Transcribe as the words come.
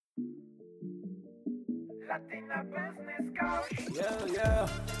Latina business coach. Yeah.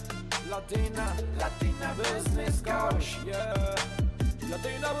 Latina business coach. Yeah.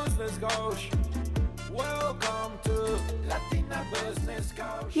 Latina business coach. Welcome to Latina Business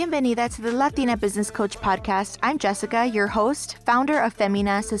Coach. Bienvenida to the Latina Business Coach podcast. I'm Jessica, your host, founder of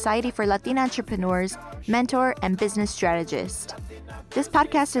Femina, Society for Latina Entrepreneurs, mentor, and business strategist. This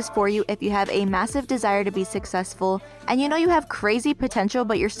podcast is for you if you have a massive desire to be successful and you know you have crazy potential,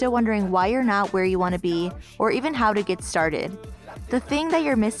 but you're still wondering why you're not where you want to be or even how to get started. The thing that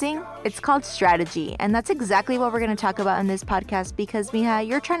you're missing, it's called strategy. And that's exactly what we're going to talk about in this podcast because, Mija,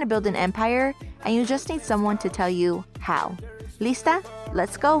 you're trying to build an empire and you just need someone to tell you how. Lista?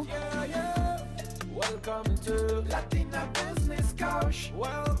 Let's go. Welcome to Latina Business Coach.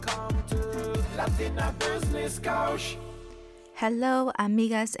 Welcome to Latina Business Coach. Hello,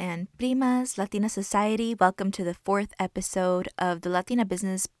 amigas and primas, Latina Society. Welcome to the fourth episode of the Latina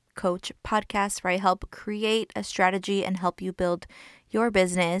Business Coach podcast, where I help create a strategy and help you build your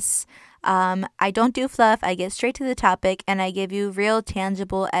business. I don't do fluff. I get straight to the topic and I give you real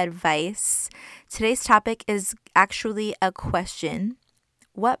tangible advice. Today's topic is actually a question.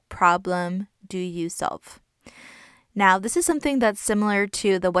 What problem do you solve? Now, this is something that's similar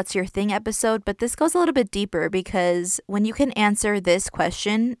to the What's Your Thing episode, but this goes a little bit deeper because when you can answer this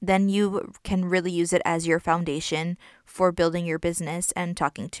question, then you can really use it as your foundation for building your business and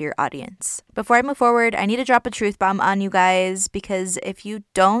talking to your audience. Before I move forward, I need to drop a truth bomb on you guys because if you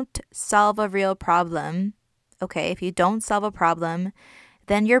don't solve a real problem,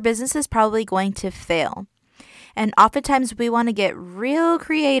 then your business is probably going to fail. And oftentimes we want to get real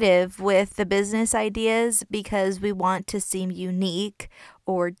creative with the business ideas because we want to seem unique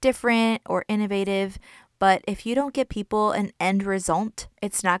or different or innovative. But if you don't get people an end result,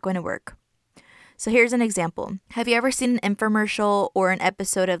 it's not going to work. So here's an example. Have you ever seen an infomercial or an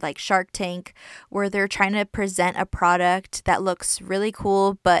episode of like Shark Tank where they're trying to present a product that looks really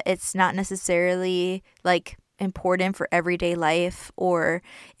cool, but it's not necessarily like important for everyday life, or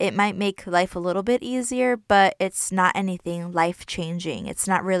it might make life a little bit easier, but it's not anything life-changing. It's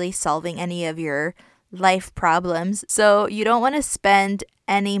not really solving any of your life problems. So you don't want to spend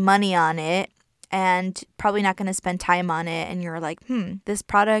any money on it and probably not going to spend time on it. And you're like, this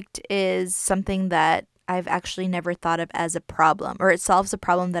product is something that I've actually never thought of as a problem, or it solves a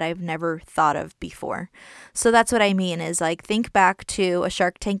problem that I've never thought of before. So that's what I mean is like, think back to a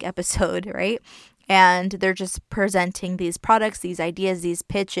Shark Tank episode, right? And they're just presenting these products, these ideas, these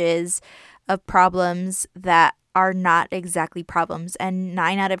pitches of problems that are not exactly problems. And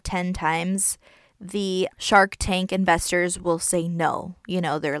 9 out of 10 times, the Shark Tank investors will say no. You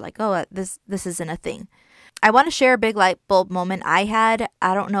know, they're like, oh, this isn't a thing. I want to share a big light bulb moment I had.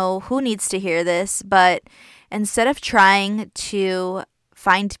 I don't know who needs to hear this, but instead of trying to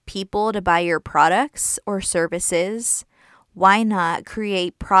find people to buy your products or services, why not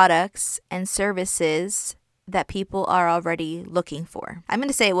create products and services that people are already looking for? I'm going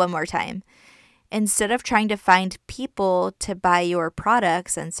to say it one more time. Instead of trying to find people to buy your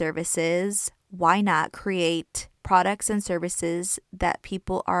products and services, why not create products and services that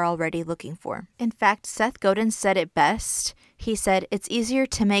people are already looking for? In fact, Seth Godin said it best. He said, it's easier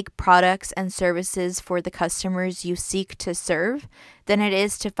to make products and services for the customers you seek to serve than it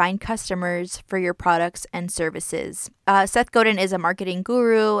is to find customers for your products and services. Seth Godin is a marketing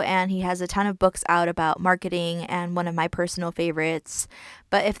guru and he has a ton of books out about marketing and one of my personal favorites.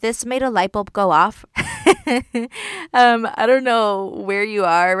 But if this made a light bulb go off, I don't know where you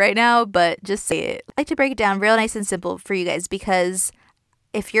are right now, but just say it. I like to break it down real nice and simple for you guys because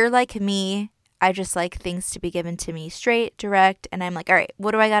if you're like me, I just like things to be given to me straight, direct, and I'm like, all right,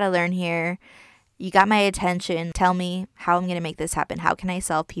 what do I got to learn here? You got my attention. Tell me how I'm going to make this happen. How can I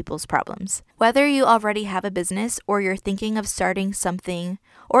solve people's problems? Whether you already have a business or you're thinking of starting something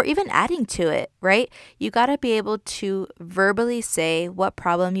or even adding to it, right? You got to be able to verbally say what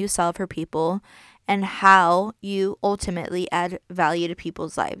problem you solve for people and how you ultimately add value to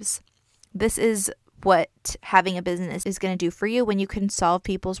people's lives. This is what having a business is going to do for you. When you can solve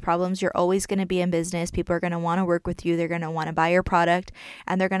people's problems, you're always going to be in business. People are going to want to work with you. They're going to want to buy your product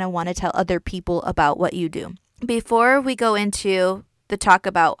and they're going to want to tell other people about what you do. Before we go into the talk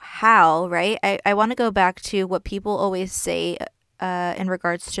about how, right, I want to go back to what people always say in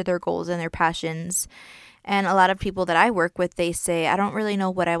regards to their goals and their passions. And a lot of people that I work with, they say, I don't really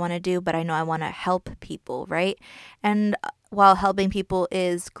know what I want to do, but I know I want to help people, right? And while helping people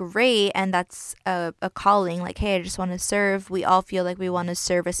is great and that's a calling, like, hey, I just want to serve, we all feel like we want to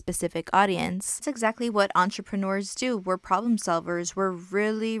serve a specific audience. That's exactly what entrepreneurs do. We're problem solvers. We're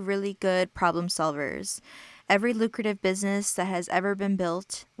really, really good problem solvers. Every lucrative business that has ever been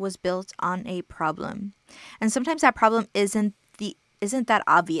built was built on a problem. And sometimes that problem isn't that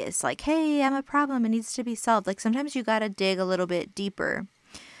obvious. Like, hey, I'm a problem, it needs to be solved. Like sometimes you gotta dig a little bit deeper.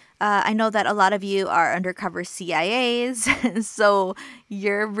 I know that a lot of you are undercover CIAs, so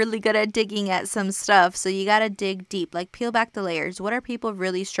you're really good at digging at some stuff. So you gotta dig deep, like peel back the layers. What are people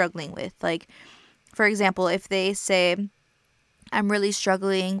really struggling with? Like, for example, if they say, I'm really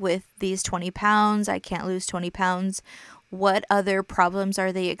struggling with these 20 pounds, I can't lose 20 pounds. What other problems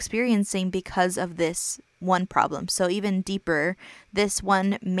are they experiencing because of this one problem? So even deeper, this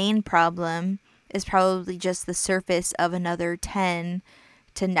one main problem is probably just the surface of another 10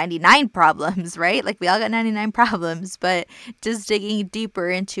 to 99 problems, right? Like we all got 99 problems, but just digging deeper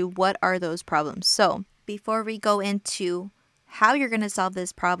into what are those problems. So before we go into how you're going to solve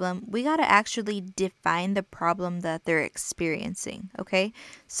this problem, we got to actually define the problem that they're experiencing, okay?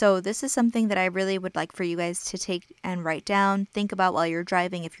 So this is something that I really would like for you guys to take and write down, think about while you're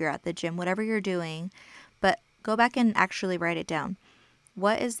driving, if you're at the gym, whatever you're doing, but go back and actually write it down.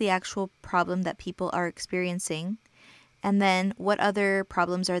 What is the actual problem that people are experiencing? And then what other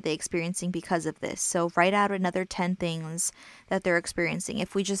problems are they experiencing because of this? So write out another 10 things that they're experiencing.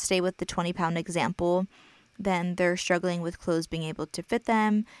 If we just stay with the 20-pound example, then they're struggling with clothes being able to fit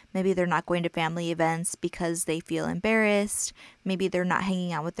them. Maybe they're not going to family events because they feel embarrassed. Maybe they're not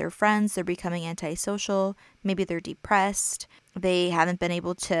hanging out with their friends. They're becoming antisocial. Maybe they're depressed. They haven't been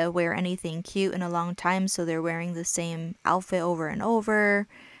able to wear anything cute in a long time, so they're wearing the same outfit over and over.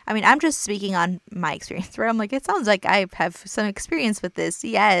 I mean, I'm just speaking on my experience, right? I'm like, it sounds like I have some experience with this.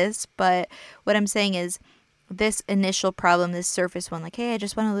 Yes, but what I'm saying is this initial problem, this surface one, like, hey, I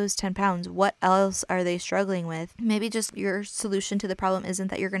just want to lose 10 pounds. What else are they struggling with? Maybe just your solution to the problem isn't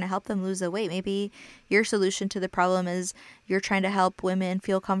that you're going to help them lose the weight. Maybe your solution to the problem is you're trying to help women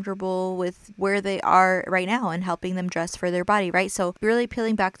feel comfortable with where they are right now and helping them dress for their body, right? So really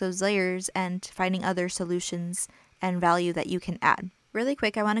peeling back those layers and finding other solutions and value that you can add. Really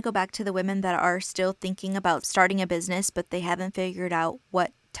quick, I want to go back to the women that are still thinking about starting a business, but they haven't figured out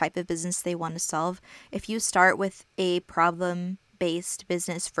what type of business they want to solve. If you start with a problem-based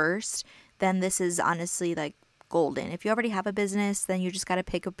business first, then this is honestly like golden. If you already have a business, then you just got to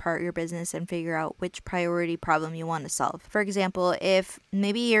pick apart your business and figure out which priority problem you want to solve. For example, if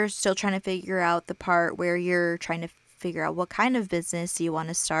maybe you're still trying to figure out the part where you're trying to figure out what kind of business you want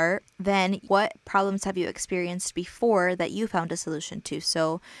to start, then what problems have you experienced before that you found a solution to?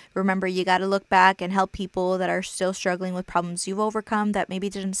 So remember, you got to look back and help people that are still struggling with problems you've overcome that maybe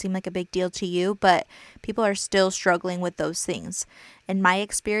didn't seem like a big deal to you, but people are still struggling with those things. In my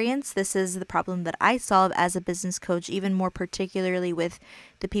experience, this is the problem that I solve as a business coach, even more particularly with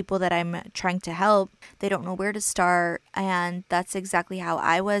the people that I'm trying to help. They don't know where to start, and that's exactly how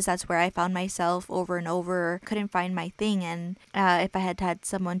I was. That's where I found myself over and over. Couldn't find my thing, and if I had had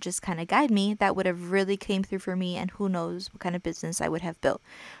someone just kind of guide me, that would have really came through for me, and who knows what kind of business I would have built.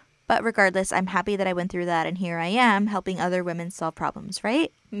 But regardless, I'm happy that I went through that, and here I am helping other women solve problems,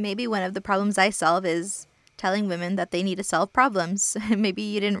 right? Maybe one of the problems I solve is telling women that they need to solve problems. Maybe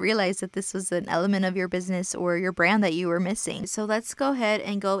you didn't realize that this was an element of your business or your brand that you were missing. So let's go ahead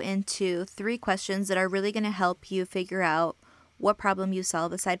and go into 3 questions that are really going to help you figure out what problem you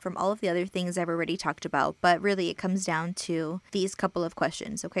solve aside from all of the other things I've already talked about. But really it comes down to these couple of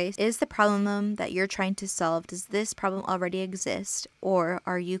questions, okay? Is the problem that you're trying to solve, does this problem already exist, or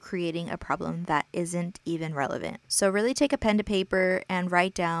are you creating a problem that isn't even relevant? So really take a pen to paper and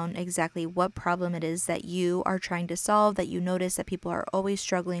write down exactly what problem it is that you are trying to solve, that you notice that people are always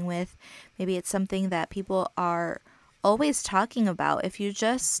struggling with. Maybe it's something that people are always talking about. If you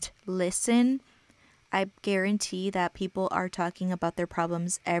just listen, I guarantee that people are talking about their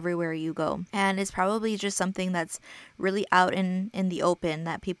problems everywhere you go. And it's probably just something that's really out in the open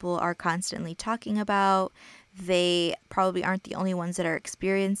that people are constantly talking about. They probably aren't the only ones that are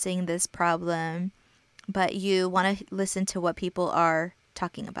experiencing this problem, but you want to listen to what people are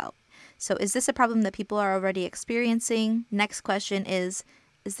talking about. So is this a problem that people are already experiencing? Next question is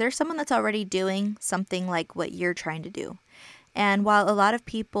there someone that's already doing something like what you're trying to do? And while a lot of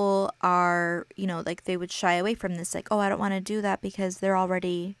people are, like they would shy away from this, like, oh, I don't want to do that because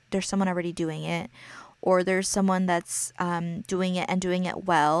there's someone already doing it, or there's someone that's doing it and doing it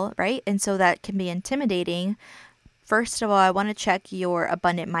well, right? And so that can be intimidating. First of all, I want to check your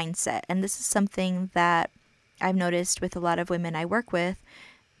abundant mindset. And this is something that I've noticed with a lot of women I work with.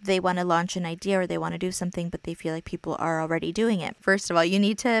 They want to launch an idea or they want to do something, but they feel like people are already doing it. First of all, you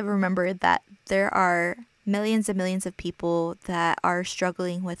need to remember that there are millions and millions of people that are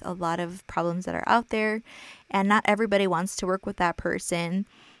struggling with a lot of problems that are out there, and not everybody wants to work with that person.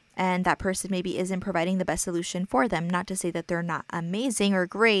 and that person maybe isn't providing the best solution for them. Not to say that they're not amazing or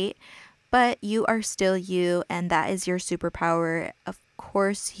great, but you are still you, and that is your superpower. Of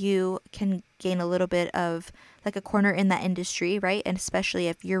course, you can gain a little bit of like a corner in that industry, right? And especially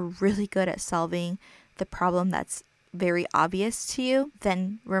if you're really good at solving the problem that's very obvious to you,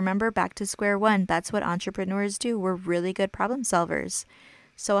 then remember, back to square one. That's what entrepreneurs do. We're really good problem solvers.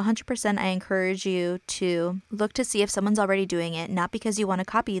 So 100% I encourage you to look to see if someone's already doing it, not because you want to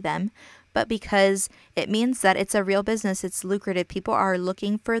copy them, but because it means that it's a real business. It's lucrative. People are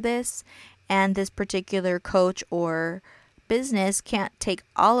looking for this, and this particular coach or business can't take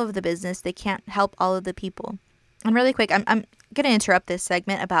all of the business. They can't help all of the people. And really quick, I'm going to interrupt this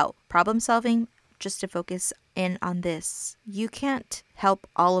segment about problem solving just to focus in on this. You can't help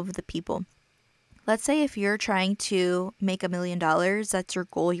all of the people. Let's say if you're trying to make $1 million, that's your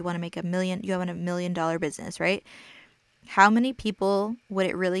goal. You want to make $1 million, you have a $1 million business, right? How many people would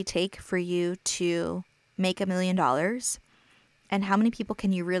it really take for you to make $1 million? And how many people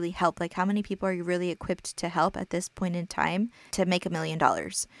can you really help? Like, how many people are you really equipped to help at this point in time to make $1 million?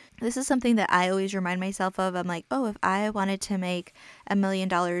 This is something that I always remind myself of. I'm like, oh, if I wanted to make $1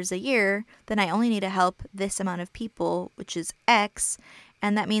 million a year, then I only need to help this amount of people, which is X.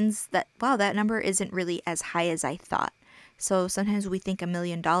 And that means that, wow, that number isn't really as high as I thought. So sometimes we think $1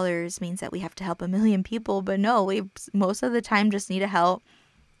 million means that we have to help 1 million people, but no, we most of the time just need to help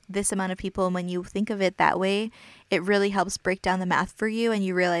this amount of people. And when you think of it that way, it really helps break down the math for you, and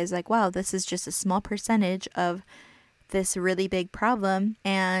you realize like, wow, this is just a small percentage of this really big problem,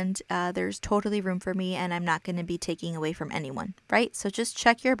 and there's totally room for me, and I'm not going to be taking away from anyone, right? So just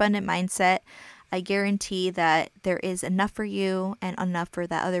check your abundant mindset. I guarantee that there is enough for you and enough for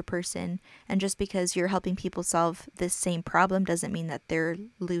that other person. And just because you're helping people solve this same problem doesn't mean that they're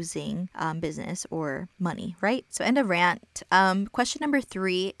losing business or money, right? So end of rant. Question number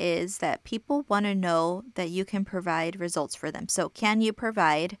 3 is that people want to know that you can provide results for them. So can you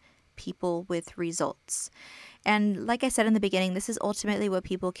provide people with results? And like I said in the beginning, this is ultimately what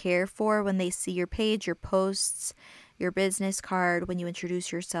people care for when they see your page, your posts, your business card, when you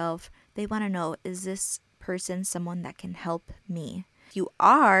introduce yourself. They want to know, is this person someone that can help me?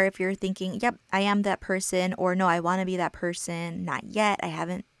 If you're thinking, yep, I am that person, or no, I want to be that person, not yet, I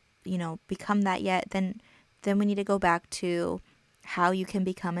haven't, become that yet, then we need to go back to how you can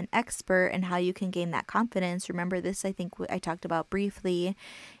become an expert and how you can gain that confidence. Remember this, I think I talked about briefly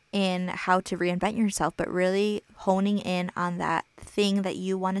in how to reinvent yourself, but really honing in on that thing that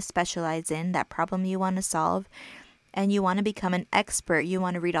you want to specialize in, that problem you want to solve. And you want to become an expert. You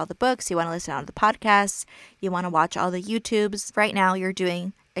want to read all the books. You want to listen to all the podcasts. You want to watch all the YouTubes. Right now, you're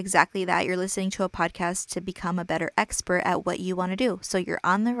doing exactly that. You're listening to a podcast to become a better expert at what you want to do. So you're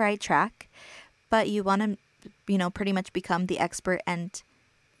on the right track, but you want to, pretty much become the expert and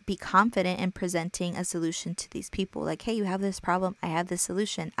be confident in presenting a solution to these people. Like, hey, you have this problem. I have this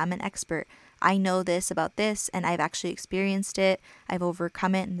solution. I'm an expert. I know this about this, and I've actually experienced it. I've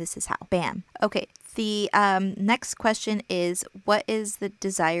overcome it, and this is how. Bam. Okay. The next question is, what is the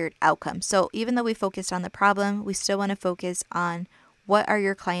desired outcome? So even though we focused on the problem, we still want to focus on what are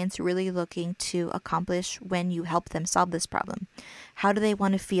your clients really looking to accomplish when you help them solve this problem? How do they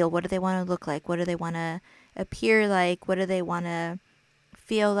want to feel? What do they want to look like? What do they want to appear like? What do they want to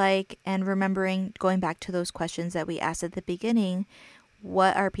feel like? And remembering, going back to those questions that we asked at the beginning,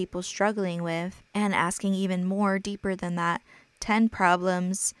 what are people struggling with? And asking even more deeper than that, 10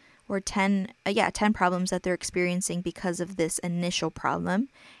 problems or 10 problems that they're experiencing because of this initial problem.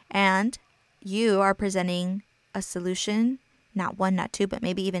 And you are presenting a solution, not 1, not 2, but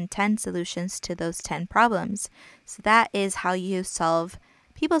maybe even 10 solutions to those 10 problems. So that is how you solve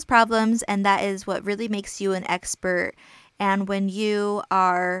people's problems, and that is what really makes you an expert. And when you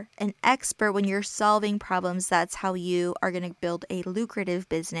are an expert, when you're solving problems, that's how you are going to build a lucrative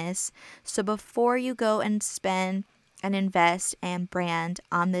business. So before you go and spend and invest and brand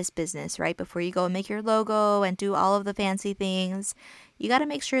on this business, right? Before you go and make your logo and do all of the fancy things, you got to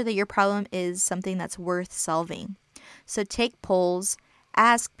make sure that your problem is something that's worth solving. So take polls,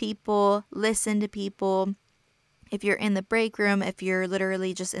 ask people, listen to people. If you're in the break room, if you're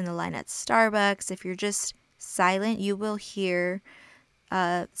literally just in the line at Starbucks, if you're just silent, you will hear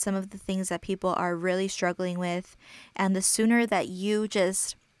some of the things that people are really struggling with. And the sooner that you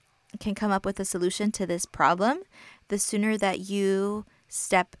just can come up with a solution to this problem, the sooner that you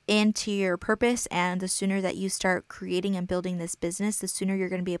step into your purpose and the sooner that you start creating and building this business, the sooner you're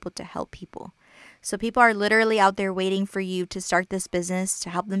going to be able to help people. So people are literally out there waiting for you to start this business, to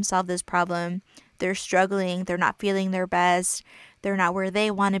help them solve this problem. They're struggling. They're not feeling their best. They're not where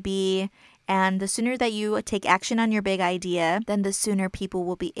they want to be. And the sooner that you take action on your big idea, then the sooner people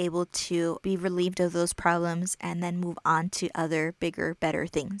will be able to be relieved of those problems and then move on to other bigger, better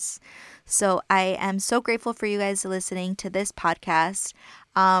things. So I am so grateful for you guys listening to this podcast.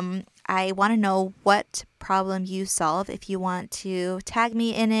 I want to know what problem you solve. If you want to tag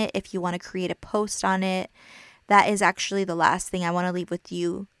me in it, if you want to create a post on it, that is actually the last thing I want to leave with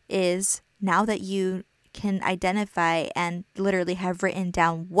you is now that you can identify and literally have written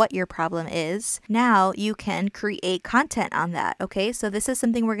down what your problem is, now you can create content on that, okay? So this is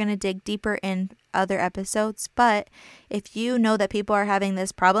something we're going to dig deeper in other episodes, but if you know that people are having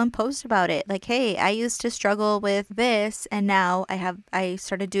this problem, post about it. Like, hey, I used to struggle with this and now I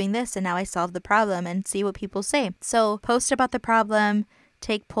started doing this and now I solved the problem, and see what people say. So post about the problem,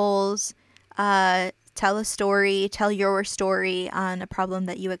 take polls, tell a story, tell your story on a problem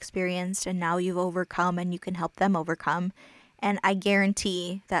that you experienced and now you've overcome and you can help them overcome. And I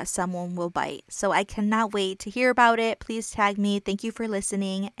guarantee that someone will bite. So I cannot wait to hear about it. Please tag me. Thank you for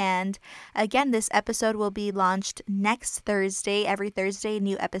listening. And again, this episode will be launched next Thursday. Every Thursday,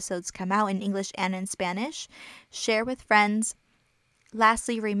 new episodes come out in English and in Spanish. Share with friends.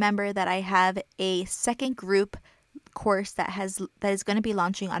 Lastly, remember that I have a second group course that is going to be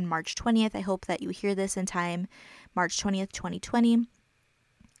launching on March 20th. I hope that you hear this in time, March 20th, 2020.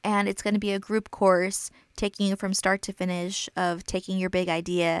 And it's going to be a group course taking you from start to finish of taking your big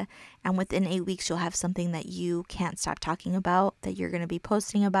idea. And within 8 weeks, you'll have something that you can't stop talking about, that you're going to be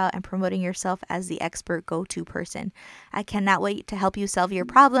posting about and promoting yourself as the expert go-to person. I cannot wait to help you solve your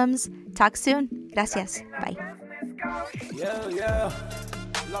problems. Talk soon. Gracias. Bye.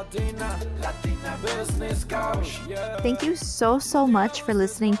 Latina business coach. Thank you so much for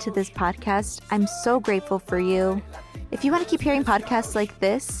listening to this podcast. I'm so grateful for you. If you want to keep hearing podcasts like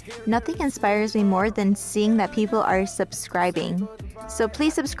this, nothing inspires me more than seeing that people are subscribing. So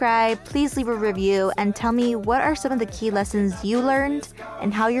please subscribe, please leave a review, and tell me what are some of the key lessons you learned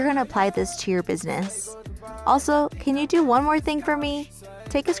and how you're going to apply this to your business. Also, can you do one more thing for me?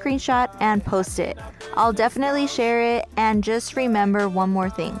 Take a screenshot and post it. I'll definitely share it, and just remember one more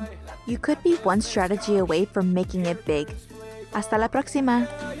thing. You could be one strategy away from making it big. Hasta la próxima.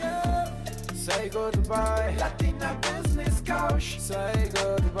 Say goodbye, Latina business coach. Say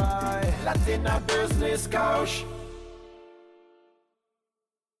goodbye, Latina business coach.